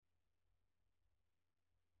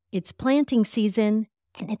It's planting season,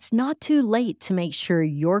 and it's not too late to make sure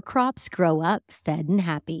your crops grow up fed and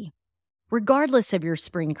happy. Regardless of your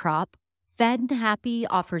spring crop, Fed and Happy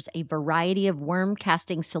offers a variety of worm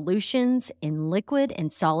casting solutions in liquid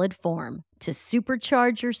and solid form to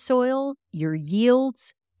supercharge your soil, your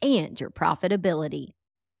yields, and your profitability.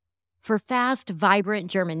 For fast,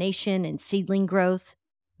 vibrant germination and seedling growth,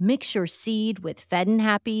 mix your seed with Fed and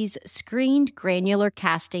Happy's screened granular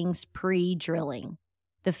castings pre-drilling.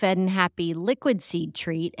 The Fed and Happy liquid seed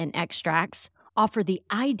treat and extracts offer the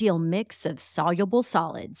ideal mix of soluble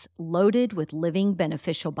solids loaded with living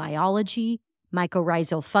beneficial biology,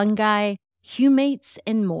 mycorrhizal fungi, humates,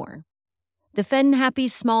 and more. The Fed and Happy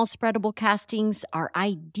small spreadable castings are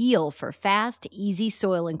ideal for fast, easy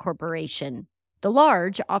soil incorporation. The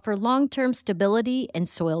large offer long-term stability and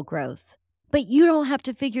soil growth. But you don't have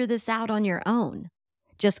to figure this out on your own.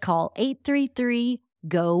 Just call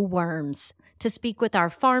 833-GO-WORMS to speak with our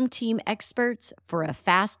farm team experts for a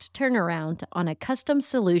fast turnaround on a custom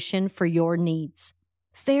solution for your needs.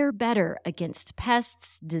 Fare better against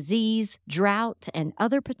pests, disease, drought, and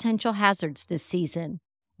other potential hazards this season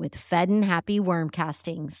with Fed and Happy worm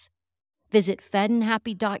castings. Visit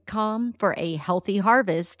fedandhappy.com for a healthy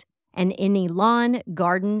harvest and any lawn,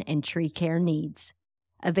 garden, and tree care needs.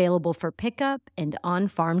 Available for pickup and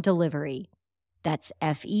on-farm delivery. That's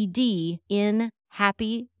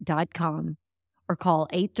FEDNhappy.com. Or call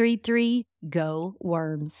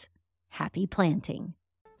 833-GO-WORMS. Happy planting.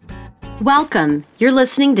 Welcome. You're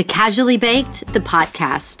listening to Casually Baked, the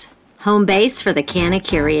podcast. Home base for the canna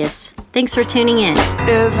curious. Thanks for tuning in.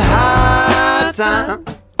 It's high time.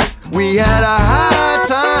 We had a high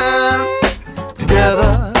time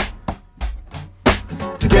together.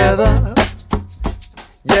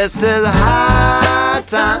 Yes, it's high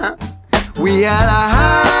time. We had a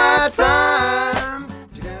high time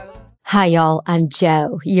together. Hi, y'all. I'm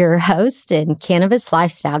Jo, your host and cannabis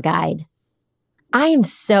lifestyle guide. I am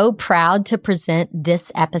so proud to present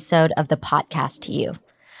this episode of the podcast to you.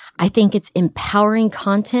 I think it's empowering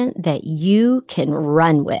content that you can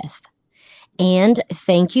run with. And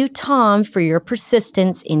thank you, Tom, for your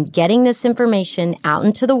persistence in getting this information out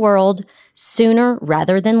into the world sooner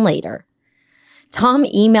rather than later. Tom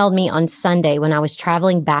emailed me on Sunday when I was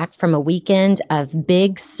traveling back from a weekend of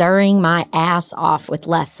big sirring my ass off with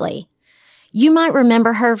Leslie. You might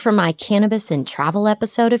remember her from my cannabis and travel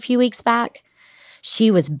episode a few weeks back.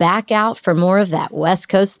 She was back out for more of that West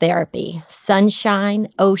Coast therapy. Sunshine,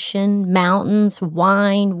 ocean, mountains,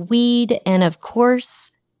 wine, weed, and of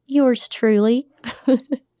course, yours truly.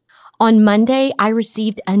 On Monday, I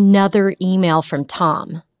received another email from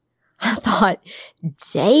Tom. I thought,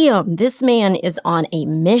 damn, this man is on a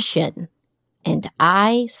mission, and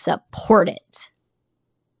I support it.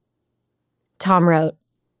 Tom wrote,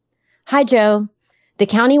 Hi, Jo. The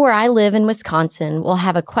county where I live in Wisconsin will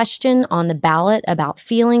have a question on the ballot about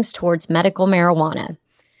feelings towards medical marijuana.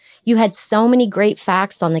 You had so many great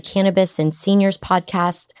facts on the Cannabis and Seniors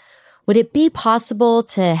podcast. Would it be possible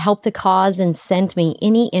to help the cause and send me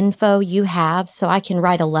any info you have so I can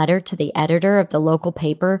write a letter to the editor of the local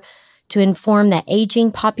paper to inform the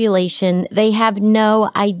aging population they have no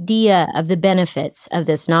idea of the benefits of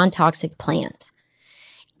this non-toxic plant?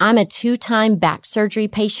 I'm a 2-time back surgery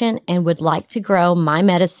patient and would like to grow my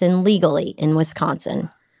medicine legally in Wisconsin.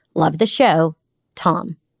 Love the show,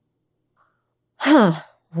 Tom.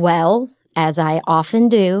 Well, as I often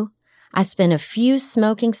do, I spent a few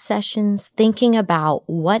smoking sessions thinking about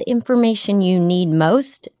what information you need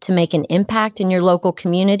most to make an impact in your local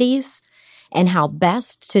communities and how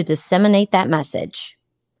best to disseminate that message.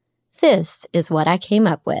 This is what I came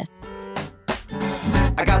up with.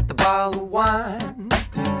 I got the bottle of wine,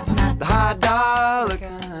 the high dollar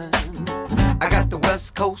kind. I got the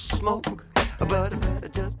West Coast smoke, but I better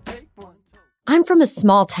just take one. I'm from a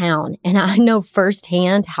small town, and I know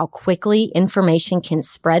firsthand how quickly information can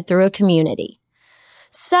spread through a community.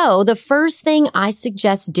 So the first thing I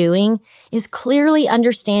suggest doing is clearly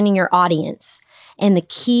understanding your audience and the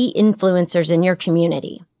key influencers in your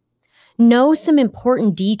community. Know some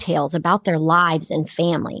important details about their lives and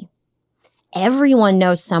family. Everyone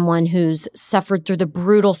knows someone who's suffered through the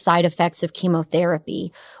brutal side effects of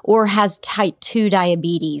chemotherapy, or has type 2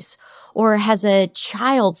 diabetes, or has a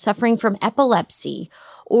child suffering from epilepsy,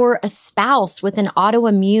 or a spouse with an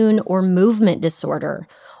autoimmune or movement disorder,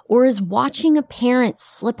 or is watching a parent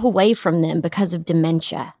slip away from them because of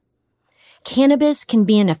dementia. Cannabis can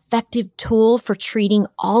be an effective tool for treating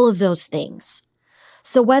all of those things.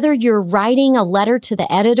 So whether you're writing a letter to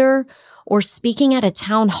the editor or speaking at a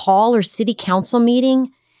town hall or city council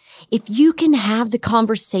meeting, If you can have the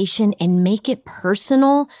conversation and make it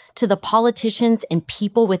personal to the politicians and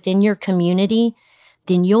people within your community,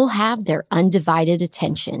 then you'll have their undivided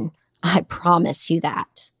attention. I promise you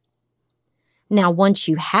that. Now, once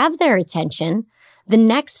you have their attention, the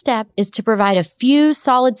next step is to provide a few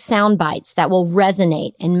solid sound bites that will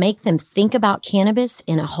resonate and make them think about cannabis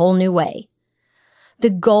in a whole new way. The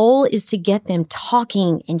goal is to get them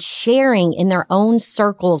talking and sharing in their own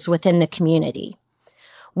circles within the community.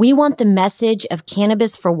 We want the message of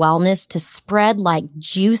cannabis for wellness to spread like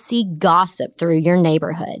juicy gossip through your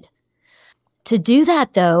neighborhood. To do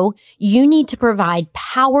that, though, you need to provide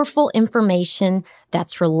powerful information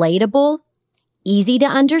that's relatable, easy to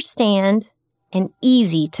understand, and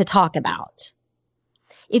easy to talk about.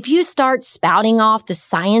 If you start spouting off the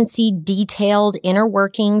sciencey, detailed inner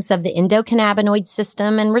workings of the endocannabinoid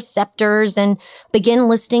system and receptors and begin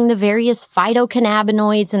listing the various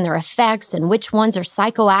phytocannabinoids and their effects and which ones are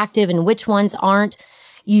psychoactive and which ones aren't,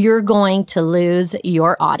 you're going to lose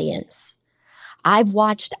your audience. I've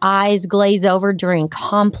watched eyes glaze over during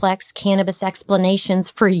complex cannabis explanations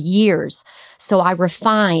for years, so I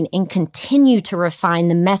refine and continue to refine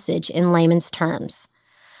the message in layman's terms.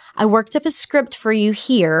 I worked up a script for you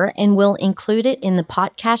here and will include it in the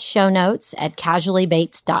podcast show notes at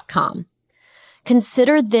casuallybates.com.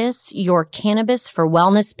 Consider this your cannabis for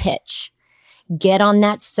wellness pitch. Get on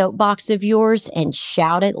that soapbox of yours and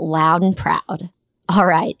shout it loud and proud. All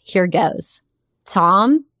right, here goes.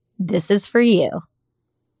 Tom, this is for you.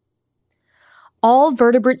 All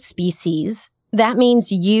vertebrate species, that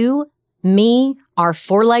means you, me, our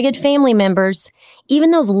four-legged family members,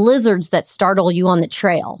 even those lizards that startle you on the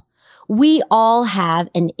trail, we all have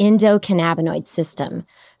an endocannabinoid system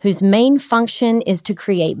whose main function is to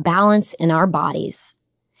create balance in our bodies.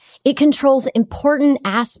 It controls important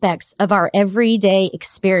aspects of our everyday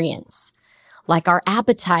experience, like our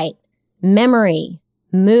appetite, memory,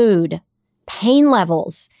 mood, pain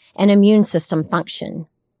levels, and immune system function.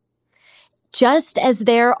 Just as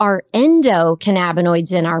there are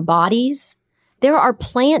endocannabinoids in our bodies, there are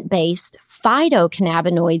plant-based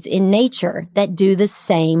phytocannabinoids in nature that do the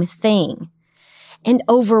same thing. And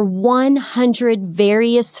over 100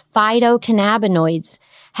 various phytocannabinoids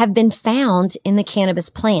have been found in the cannabis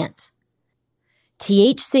plant.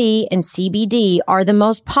 THC and CBD are the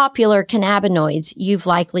most popular cannabinoids you've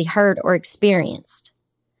likely heard or experienced.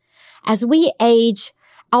 As we age,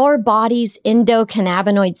 our body's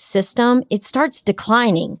endocannabinoid system, it starts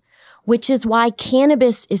declining, which is why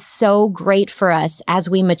cannabis is so great for us as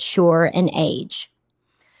we mature and age.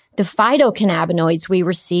 The phytocannabinoids we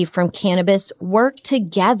receive from cannabis work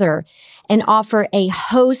together and offer a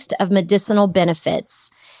host of medicinal benefits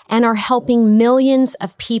and are helping millions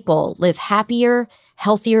of people live happier,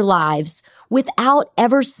 healthier lives without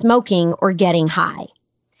ever smoking or getting high.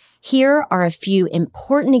 Here are a few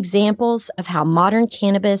important examples of how modern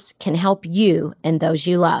cannabis can help you and those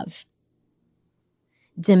you love.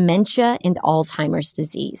 Dementia and Alzheimer's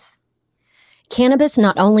disease. Cannabis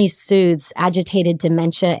not only soothes agitated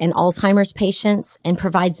dementia and Alzheimer's patients and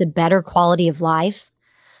provides a better quality of life,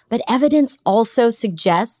 but evidence also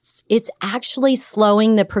suggests it's actually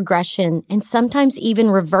slowing the progression and sometimes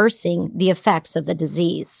even reversing the effects of the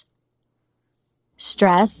disease.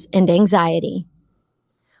 Stress and anxiety.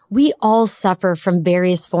 We all suffer from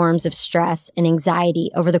various forms of stress and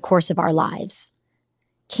anxiety over the course of our lives.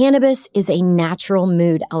 Cannabis is a natural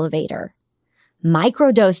mood elevator.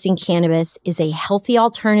 Microdosing cannabis is a healthy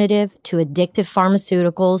alternative to addictive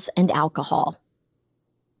pharmaceuticals and alcohol.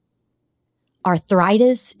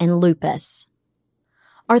 Arthritis and lupus.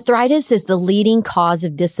 Arthritis is the leading cause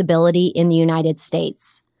of disability in the United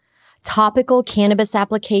States. Topical cannabis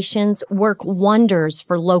applications work wonders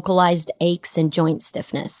for localized aches and joint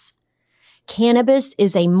stiffness. Cannabis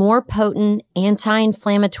is a more potent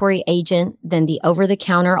anti-inflammatory agent than the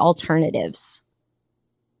over-the-counter alternatives.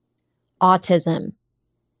 Autism.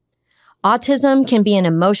 Autism can be an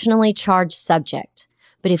emotionally charged subject,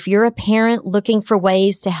 but if you're a parent looking for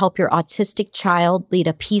ways to help your autistic child lead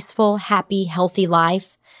a peaceful, happy, healthy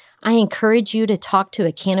life, I encourage you to talk to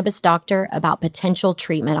a cannabis doctor about potential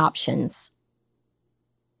treatment options.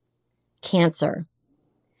 Cancer.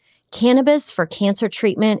 Cannabis for cancer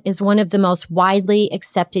treatment is one of the most widely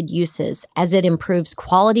accepted uses as it improves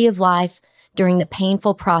quality of life during the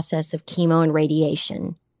painful process of chemo and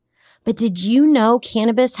radiation. But did you know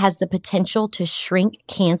cannabis has the potential to shrink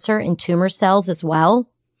cancer and tumor cells as well?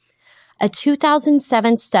 A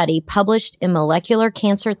 2007 study published in Molecular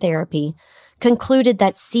Cancer Therapy concluded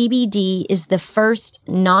that CBD is the first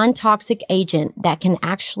non-toxic agent that can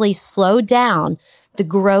actually slow down the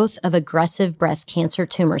growth of aggressive breast cancer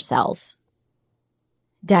tumor cells.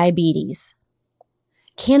 Diabetes.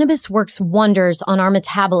 Cannabis works wonders on our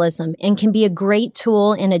metabolism and can be a great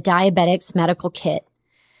tool in a diabetic's medical kit.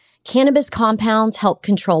 Cannabis compounds help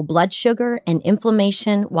control blood sugar and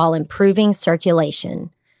inflammation while improving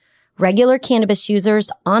circulation. Regular cannabis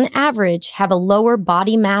users, on average, have a lower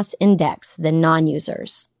body mass index than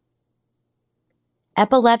non-users.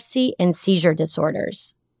 Epilepsy and seizure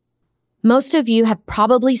disorders. Most of you have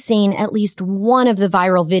probably seen at least one of the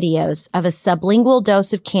viral videos of a sublingual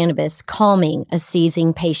dose of cannabis calming a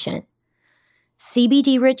seizing patient.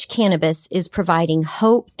 CBD-rich cannabis is providing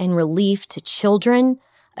hope and relief to children,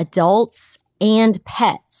 adults, and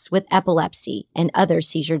pets with epilepsy and other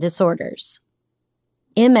seizure disorders.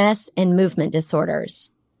 MS and movement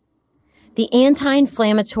disorders. The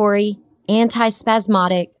anti-inflammatory,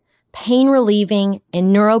 antispasmodic, pain-relieving,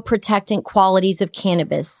 and neuroprotectant qualities of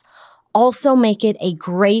cannabis also make it a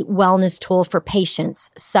great wellness tool for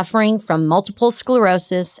patients suffering from multiple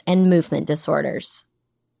sclerosis and movement disorders.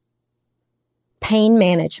 Pain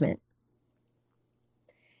management.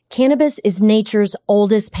 Cannabis is nature's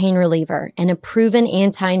oldest pain reliever and a proven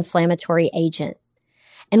anti-inflammatory agent.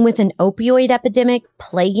 And with an opioid epidemic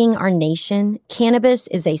plaguing our nation, cannabis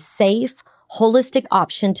is a safe, holistic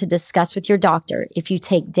option to discuss with your doctor if you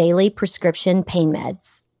take daily prescription pain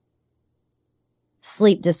meds.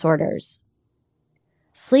 Sleep disorders.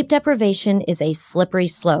 Sleep deprivation is a slippery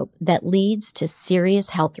slope that leads to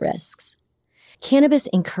serious health risks. Cannabis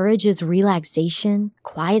encourages relaxation,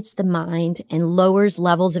 quiets the mind, and lowers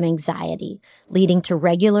levels of anxiety, leading to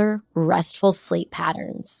regular, restful sleep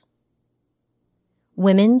patterns.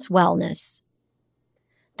 Women's wellness.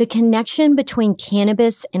 The connection between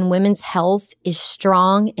cannabis and women's health is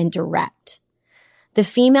strong and direct. The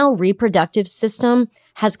female reproductive system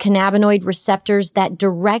has cannabinoid receptors that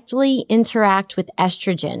directly interact with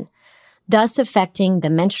estrogen, thus affecting the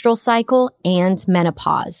menstrual cycle and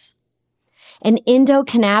menopause. An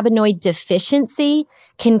endocannabinoid deficiency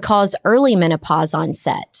can cause early menopause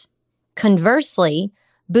onset. Conversely,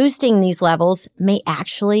 boosting these levels may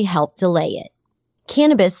actually help delay it.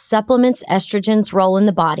 Cannabis supplements estrogen's role in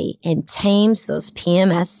the body and tames those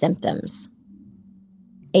PMS symptoms.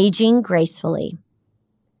 Aging gracefully.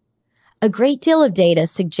 A great deal of data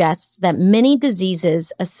suggests that many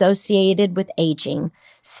diseases associated with aging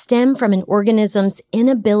stem from an organism's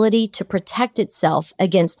inability to protect itself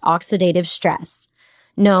against oxidative stress,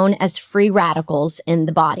 known as free radicals in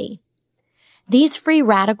the body. These free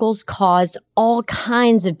radicals cause all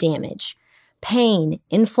kinds of damage: pain,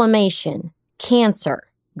 inflammation, cancer,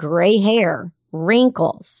 gray hair,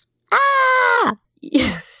 wrinkles.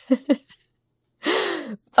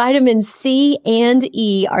 Vitamin C and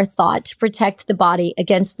E are thought to protect the body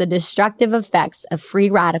against the destructive effects of free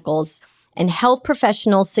radicals, and health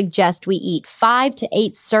professionals suggest we eat 5 to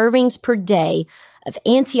 8 servings per day of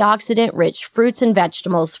antioxidant-rich fruits and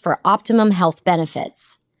vegetables for optimum health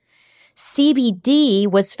benefits. CBD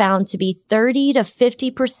was found to be 30 to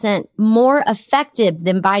 50% more effective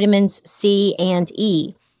than vitamins C and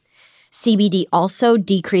E. CBD also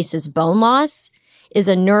decreases bone loss, is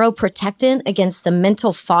a neuroprotectant against the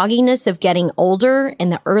mental fogginess of getting older and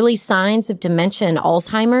the early signs of dementia and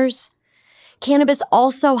Alzheimer's. Cannabis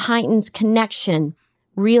also heightens connection,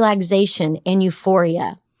 relaxation, and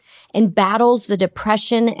euphoria, and battles the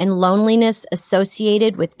depression and loneliness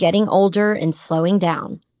associated with getting older and slowing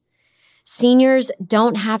down. Seniors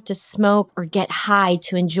don't have to smoke or get high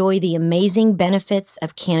to enjoy the amazing benefits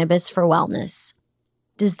of cannabis for wellness.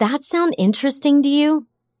 Does that sound interesting to you?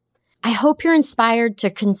 I hope you're inspired to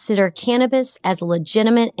consider cannabis as a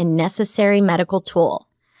legitimate and necessary medical tool.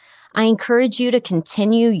 I encourage you to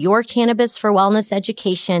continue your cannabis for wellness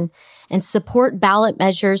education and support ballot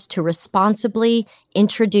measures to responsibly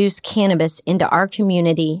introduce cannabis into our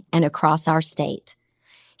community and across our state.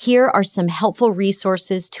 Here are some helpful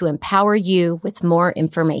resources to empower you with more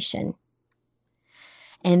information.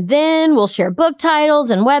 And then we'll share book titles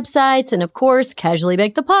and websites and, of course, casually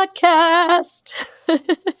make the podcast.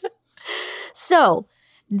 So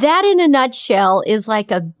that in a nutshell is like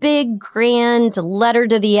a big, grand letter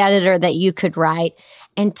to the editor that you could write,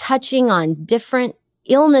 and touching on different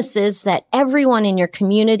illnesses that everyone in your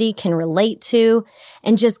community can relate to,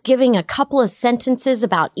 and just giving a couple of sentences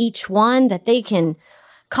about each one that they can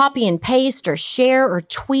copy and paste or share or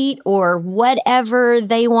tweet or whatever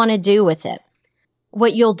they want to do with it.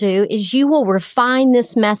 What you'll do is you will refine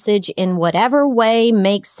this message in whatever way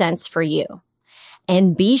makes sense for you.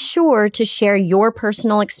 And be sure to share your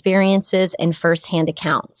personal experiences and firsthand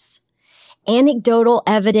accounts. Anecdotal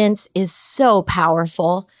evidence is so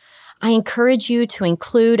powerful. I encourage you to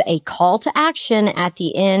include a call to action at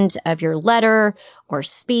the end of your letter or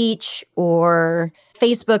speech or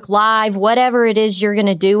Facebook Live, whatever it is you're going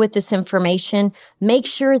to do with this information, make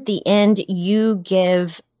sure at the end you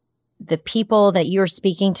give the people that you're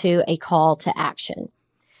speaking to a call to action.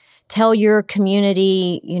 Tell your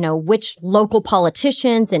community, which local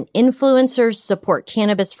politicians and influencers support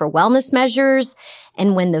cannabis for wellness measures.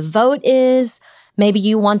 And when the vote is, maybe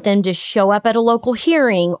you want them to show up at a local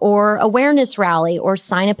hearing or awareness rally or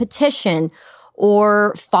sign a petition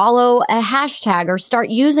or follow a hashtag or start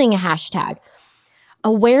using a hashtag.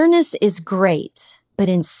 Awareness is great, but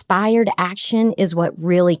inspired action is what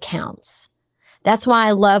really counts. That's why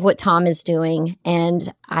I love what Tom is doing.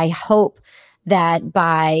 And I hope that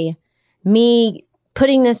by me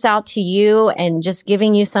putting this out to you and just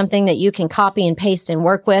giving you something that you can copy and paste and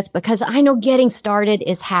work with, because I know getting started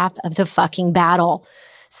is half of the fucking battle.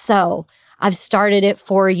 So I've started it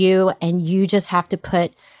for you, and you just have to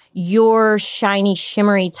put your shiny,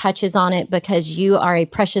 shimmery touches on it, because you are a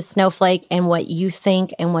precious snowflake, and what you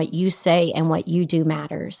think and what you say and what you do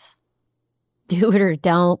matters. Do it or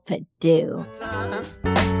don't, but do.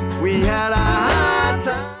 We had a high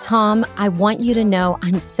time. Tom, I want you to know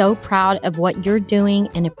I'm so proud of what you're doing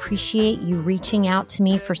and appreciate you reaching out to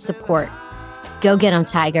me for support. Go get 'em,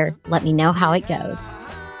 Tiger. Let me know how it goes.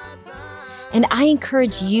 And I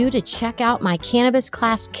encourage you to check out my Cannabis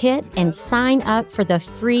Class Kit and sign up for the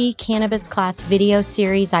free Cannabis Class video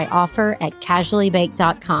series I offer at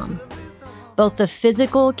casuallybaked.com. Both the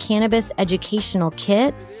physical cannabis educational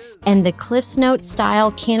kit and the CliffsNotes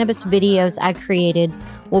style cannabis videos I created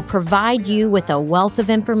will provide you with a wealth of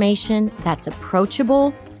information that's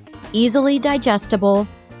approachable, easily digestible,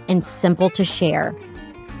 and simple to share.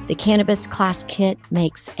 The Cannabis Class Kit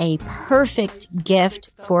makes a perfect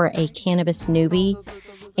gift for a cannabis newbie.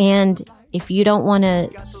 And if you don't want to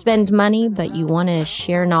spend money, but you want to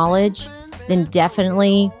share knowledge, then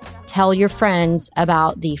definitely tell your friends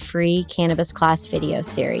about the free Cannabis Class video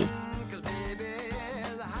series.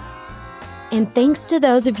 And thanks to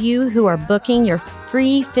those of you who are booking your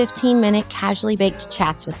free 15-minute Casually Baked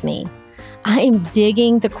chats with me. I am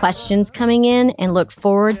digging the questions coming in and look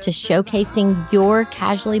forward to showcasing your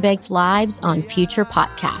Casually Baked lives on future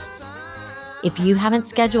podcasts. If you haven't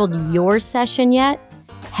scheduled your session yet,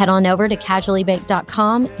 head on over to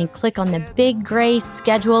casuallybaked.com and click on the big gray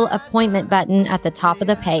schedule appointment button at the top of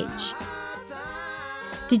the page.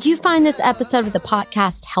 Did you find this episode of the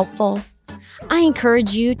podcast helpful? I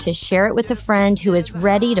encourage you to share it with a friend who is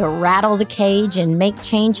ready to rattle the cage and make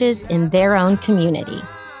changes in their own community.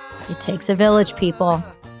 It takes a village, people.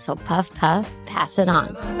 So puff, puff, pass it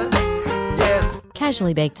on. Yes.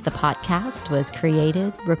 Casually Baked, the podcast, was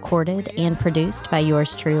created, recorded, and produced by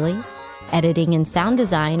yours truly. Editing and sound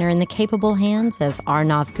design are in the capable hands of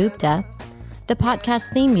Arnav Gupta. The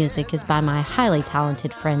podcast theme music is by my highly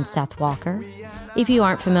talented friend Seth Walker. If you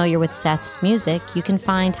aren't familiar with Seth's music, you can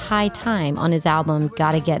find High Time on his album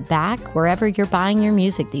Gotta Get Back wherever you're buying your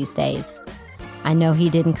music these days. I know he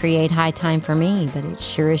didn't create High Time for me, but it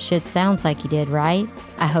sure as shit sounds like he did, right?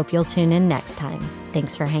 I hope you'll tune in next time.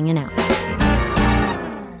 Thanks for hanging out.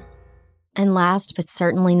 And last but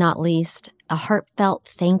certainly not least, a heartfelt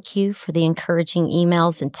thank you for the encouraging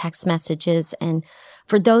emails and text messages, and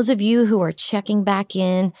for those of you who are checking back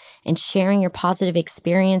in and sharing your positive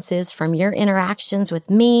experiences from your interactions with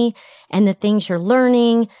me and the things you're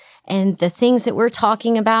learning and the things that we're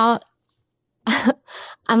talking about.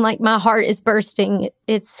 I'm like, my heart is bursting.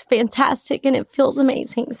 It's fantastic and it feels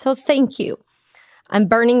amazing. So thank you. I'm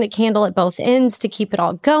burning the candle at both ends to keep it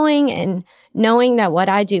all going, and knowing that what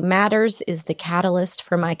I do matters is the catalyst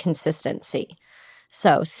for my consistency.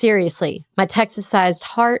 So seriously, my Texas-sized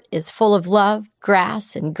heart is full of love,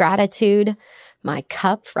 grass, and gratitude. My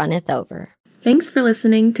cup runneth over. Thanks for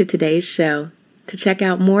listening to today's show. To check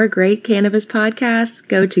out more great cannabis podcasts,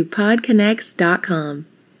 go to podconnects.com.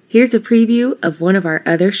 Here's a preview of one of our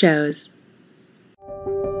other shows.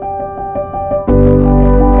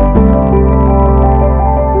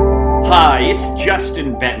 Hi, it's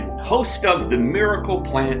Justin Benton, host of the Miracle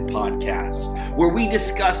Plant Podcast, where we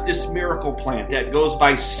discuss this miracle plant that goes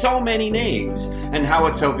by so many names and how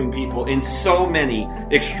it's helping people in so many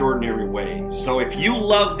extraordinary ways. So if you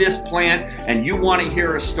love this plant and you want to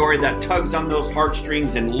hear a story that tugs on those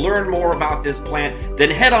heartstrings and learn more about this plant, then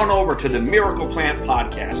head on over to the Miracle Plant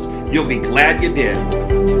Podcast. You'll be glad you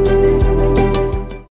did.